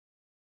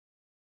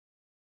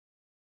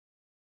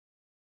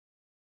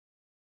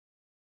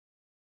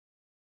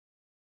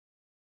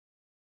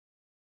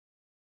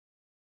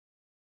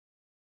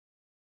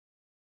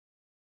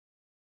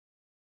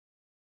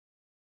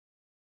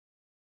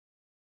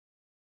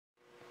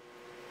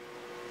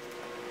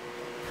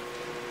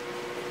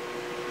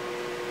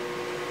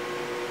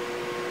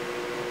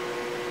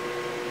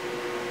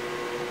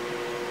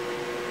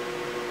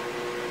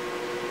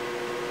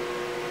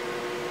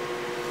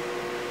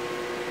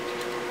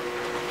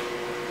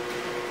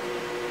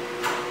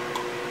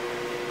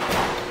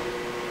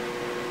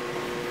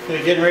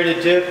Okay, getting ready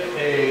to dip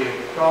a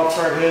golf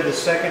cart hood, the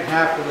second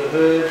half of the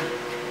hood,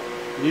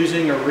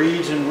 using a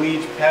reeds and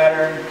weeds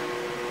pattern,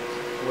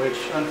 which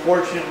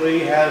unfortunately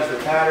has the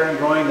pattern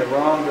going the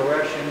wrong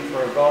direction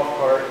for a golf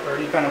cart or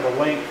any kind of a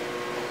length.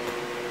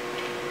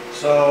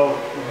 So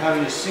we're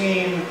having to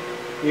seam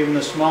even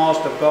the smallest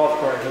of golf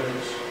cart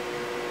hoods.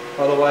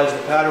 Otherwise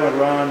the pattern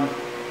would run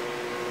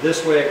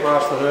this way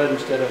across the hood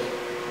instead of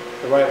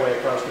the right way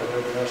across the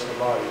hood, the rest of the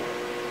body.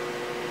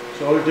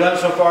 So what we've done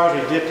so far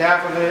is we dipped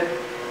half of it.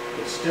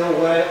 It's still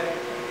wet.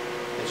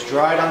 It's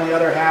dried on the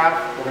other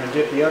half. We're going to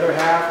dip the other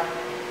half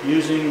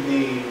using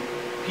the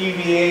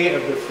PVA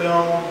of the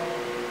film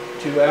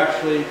to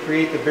actually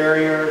create the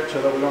barrier so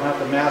that we don't have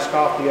to mask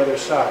off the other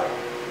side.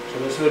 So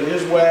this hood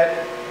is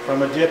wet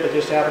from a dip that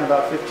just happened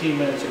about 15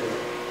 minutes ago.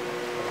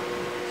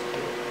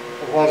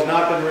 It has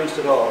not been rinsed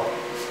at all.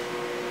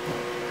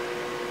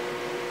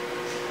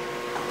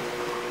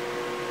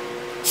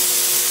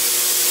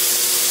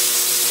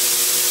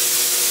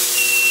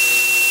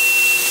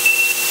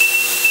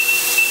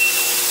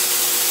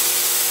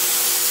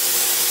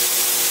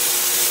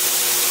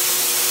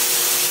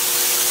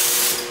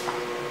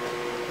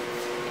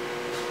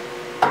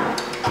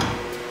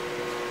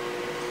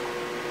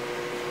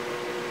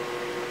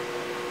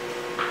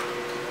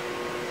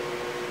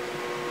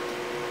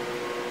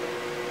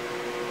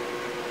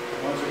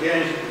 Once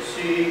again, as you can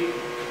see,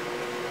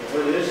 the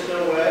hood is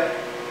still wet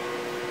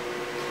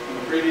from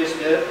the previous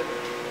dip.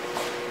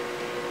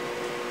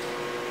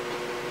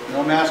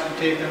 No masking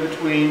tape in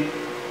between.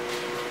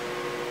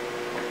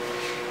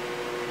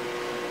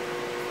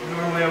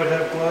 Normally I would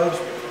have gloves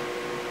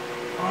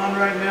on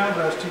right now,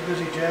 but I was too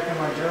busy jacking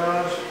my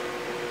jaws.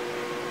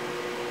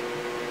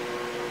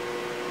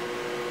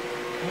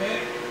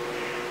 Okay.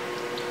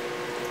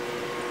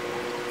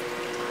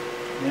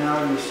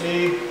 Now you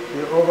see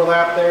the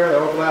overlap there. The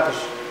overlap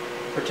is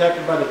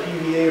protected by the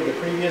PVA of the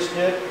previous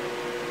dip.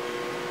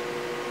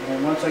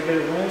 And once I get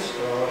it rinsed,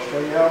 I'll show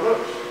you how it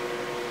looks.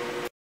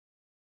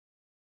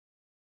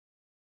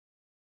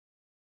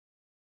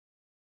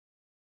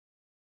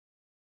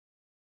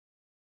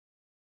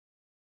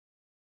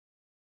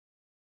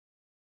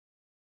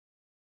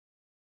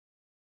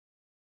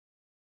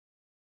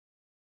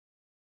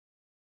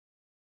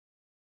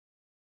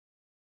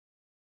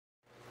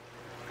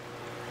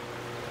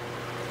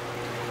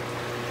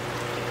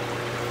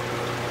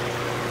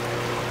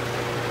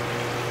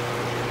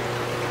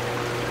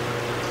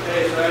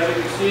 Okay, so as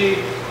you can see,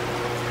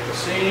 the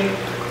seam,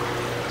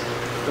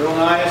 real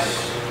nice,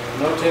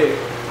 no tape.